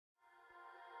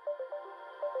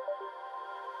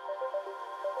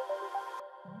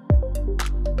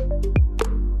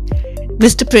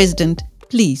Mr. President,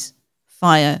 please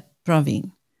fire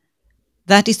Pravin.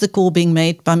 That is the call being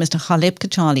made by Mr. Ghaleb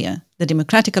Cachalia, the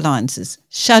Democratic Alliance's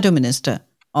Shadow Minister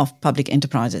of Public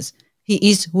Enterprises. He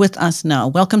is with us now.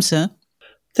 Welcome, sir.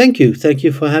 Thank you. Thank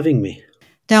you for having me.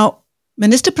 Now,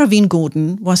 Minister Pravin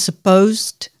Gordhan was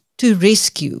supposed to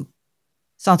rescue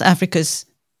South Africa's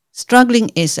struggling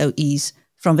SOEs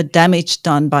from the damage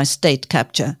done by state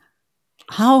capture.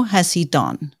 How has he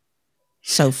done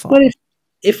so far? Well,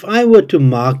 if I were to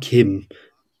mark him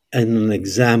in an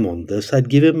exam on this, I'd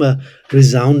give him a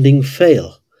resounding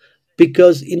fail,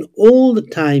 because in all the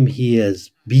time he has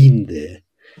been there,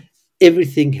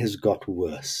 everything has got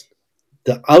worse.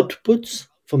 The outputs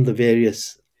from the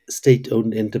various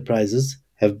state-owned enterprises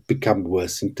have become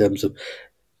worse in terms of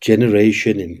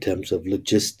generation, in terms of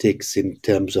logistics, in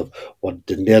terms of what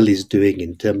Denel is doing,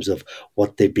 in terms of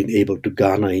what they've been able to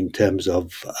garner in terms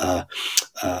of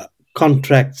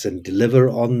contracts and deliver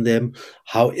on them,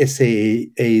 how SAA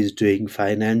is doing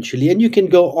financially, and you can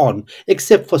go on,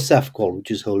 except for SAFCOL, which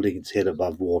is holding its head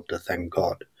above water, thank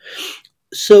God.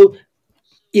 So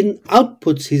in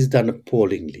outputs, he's done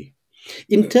appallingly.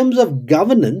 In terms of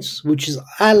governance, which is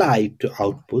allied to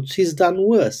outputs, he's done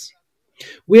worse.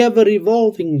 We have a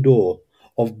revolving door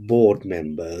of board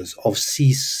members, of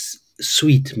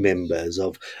C-suite members,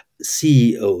 of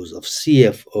CEOs, of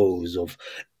CFOs, of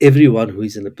everyone who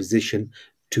is in a position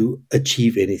to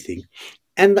achieve anything.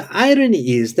 And the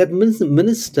irony is that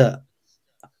Minister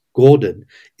Gordhan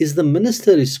is the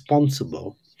minister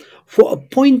responsible for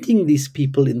appointing these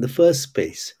people in the first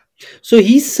place. So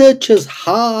he searches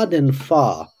hard and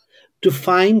far to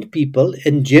find people,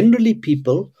 and generally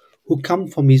people who come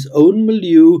from his own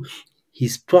milieu,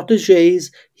 his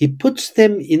protégés. He puts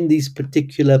them in these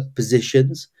particular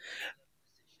positions.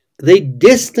 They're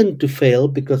destined to fail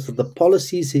because of the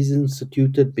policies he's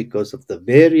instituted, because of the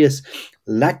various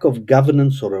lack of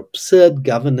governance or absurd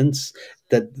governance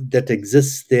that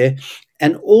exists there,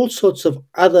 and all sorts of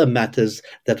other matters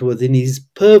that were within his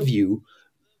purview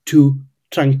to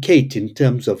truncate in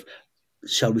terms of,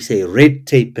 shall we say, red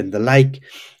tape and the like.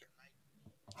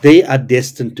 They are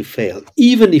destined to fail,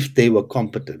 even if they were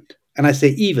competent. And I say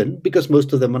even because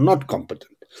most of them are not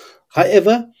competent.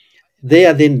 However, they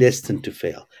are then destined to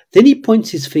fail. Then he points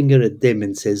his finger at them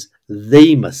and says,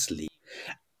 they must leave.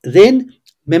 Then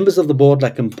members of the board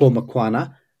like Mpho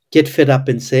Makwana get fed up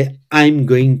and say, I'm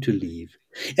going to leave.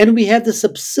 And we have this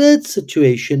absurd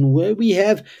situation where we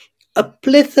have a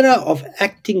plethora of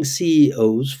acting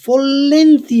CEOs for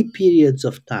lengthy periods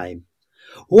of time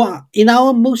who are in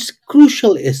our most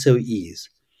crucial SOEs,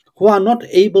 who are not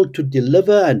able to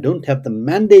deliver and don't have the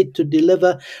mandate to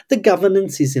deliver. The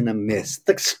governance is in a mess.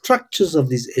 The structures of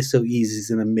these SOEs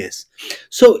is in a mess.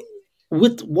 So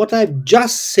with what I've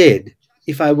just said,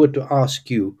 if I were to ask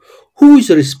you, who is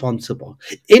responsible?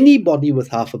 Anybody with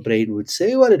half a brain would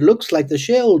say, well, it looks like the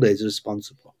shareholder is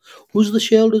responsible. Who's the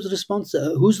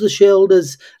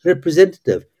shareholder's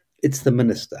representative? It's the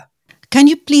minister. Can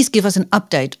you please give us an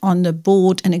update on the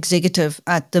board and executive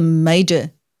at the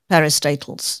major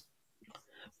parastatals?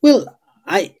 Well,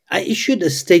 I issued a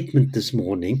statement this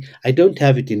morning. I don't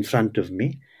have it in front of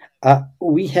me.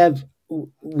 We have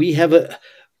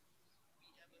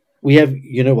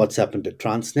you know what's happened at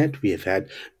Transnet. We have had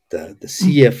the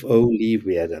CFO leave.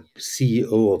 We had a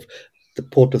CEO of the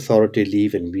Port Authority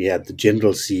leave, and we had the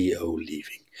general CEO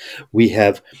leaving. We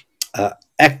have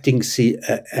acting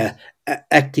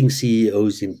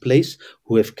CEOs in place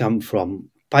who have come from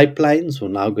pipelines, who are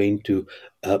now going to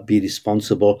be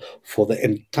responsible for the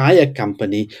entire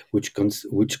company, which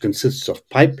consists of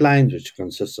pipelines, which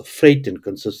consists of freight, and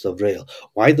consists of rail.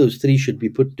 Why those three should be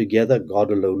put together,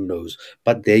 God alone knows.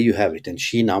 But there you have it. And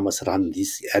she now must run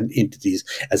these entities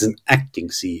as an acting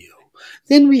CEO.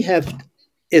 Then we have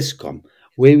Eskom,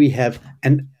 where we have,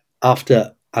 and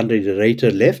after Andre de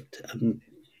Ruyter left,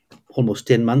 almost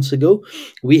 10 months ago,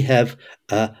 we have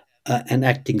an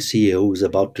acting CEO who's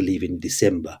about to leave in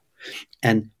December,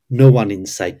 and no one in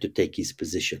sight to take his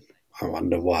position. I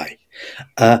wonder why.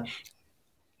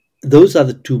 Those are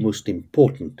the two most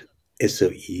important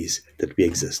SOEs that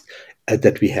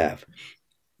we have.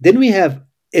 Then we have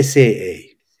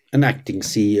SAA, an acting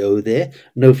CEO there,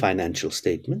 no financial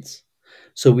statements.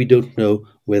 So we don't know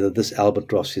whether this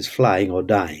albatross is flying or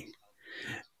dying.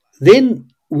 Then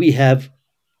we have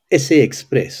SA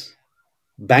Express,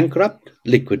 bankrupt,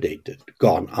 liquidated,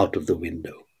 gone out of the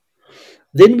window.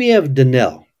 Then we have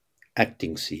Denel,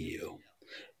 acting CEO.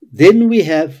 Then we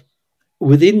have,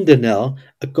 within Denel,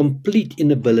 a complete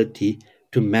inability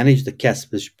to manage the cash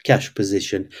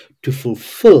position to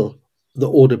fulfill the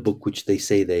order book which they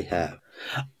say they have.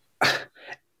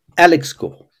 Alex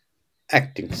Gore,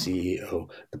 acting CEO.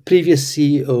 The previous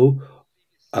CEO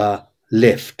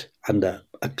left under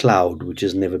a cloud which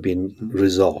has never been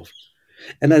resolved.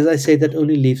 And as I say, that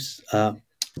only leaves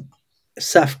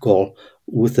Safcol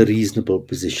with a reasonable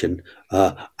position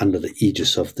under the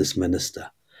aegis of this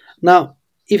minister. Now,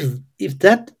 if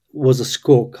that was a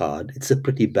scorecard, it's a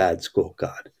pretty bad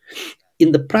scorecard.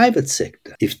 In the private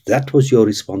sector, if that was your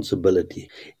responsibility,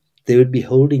 they would be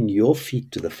holding your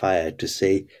feet to the fire to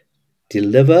say,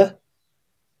 deliver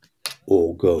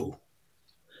or go.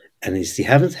 And as he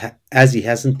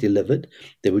hasn't delivered,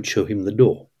 they would show him the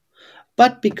door.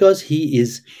 But because he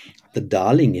is the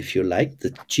darling, if you like,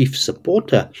 the chief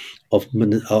supporter of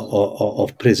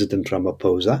President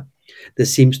Ramaphosa, there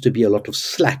seems to be a lot of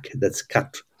slack that's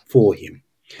cut for him.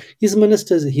 His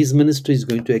ministry is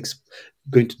going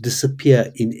to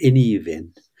disappear in any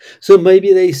event. So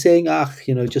maybe they're saying,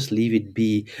 just leave it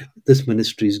be. This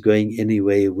ministry is going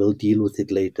anyway. We'll deal with it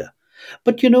later.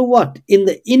 But you know what? In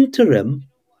the interim,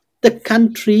 the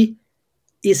country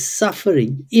is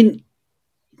suffering. In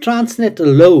Transnet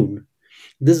alone,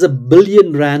 there's R1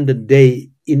 billion a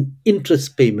day in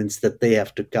interest payments that they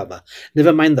have to cover.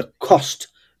 Never mind the cost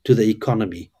to the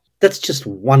economy. That's just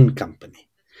one company.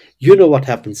 You know what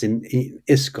happens in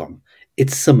Eskom.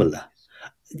 It's similar.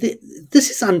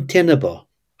 This is untenable.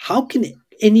 How can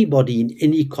anybody in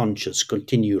any conscience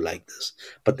continue like this?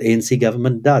 But the ANC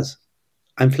government does.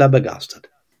 I'm flabbergasted.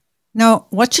 Now,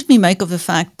 what should we make of the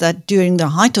fact that during the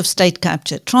height of state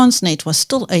capture, Transnet was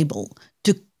still able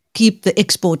to keep the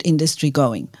export industry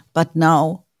going, but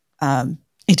now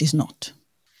it is not?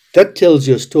 That tells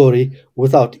your story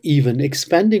without even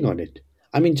expanding on it.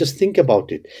 I mean, just think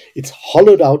about it. It's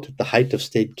hollowed out at the height of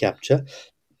state capture,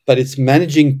 but it's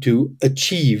managing to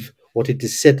achieve what it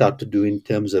is set out to do in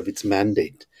terms of its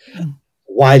mandate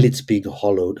while it's being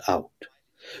hollowed out.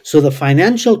 So the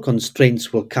financial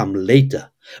constraints will come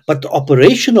later, but the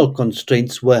operational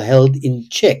constraints were held in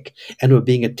check and were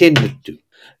being attended to.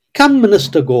 Come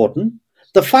Minister Gordhan,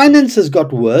 the finances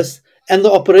got worse and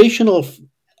the operational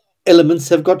elements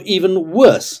have got even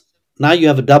worse. Now you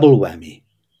have a double whammy.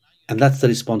 And that's the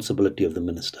responsibility of the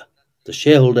minister. The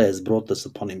shareholder has brought this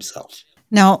upon himself.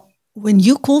 Now, when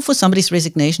you call for somebody's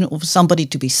resignation or for somebody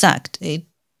to be sacked, it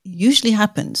usually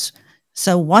happens.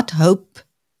 So what hope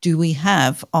do we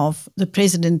have of the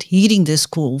president heeding this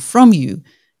call from you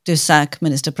to sack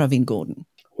Minister Pravin Gordhan?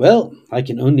 Well, I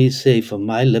can only say from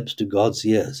my lips to God's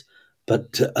ears,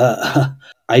 but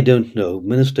I don't know.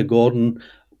 Minister Gordhan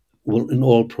will in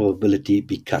all probability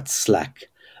be cut slack,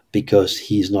 because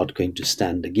he's not going to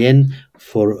stand again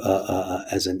for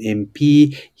as an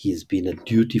MP. He's been a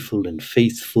dutiful and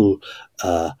faithful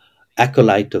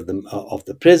acolyte of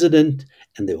the president,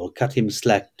 and they will cut him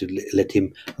slack to let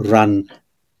him run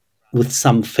with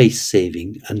some face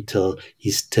saving until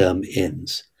his term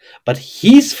ends. But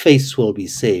his face will be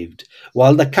saved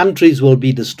while the country's will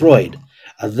be destroyed.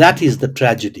 That is the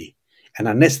tragedy. And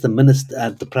unless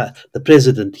the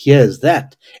president hears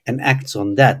that and acts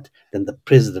on that, then the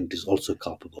president is also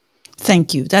culpable.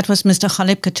 Thank you. That was Mr.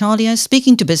 Ghaleb Cachalia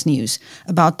speaking to BizNews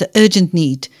about the urgent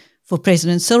need for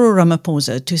President Cyril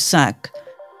Ramaphosa to sack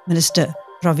Minister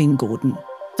Pravin Gordhan.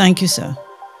 Thank you, sir.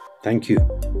 Thank you.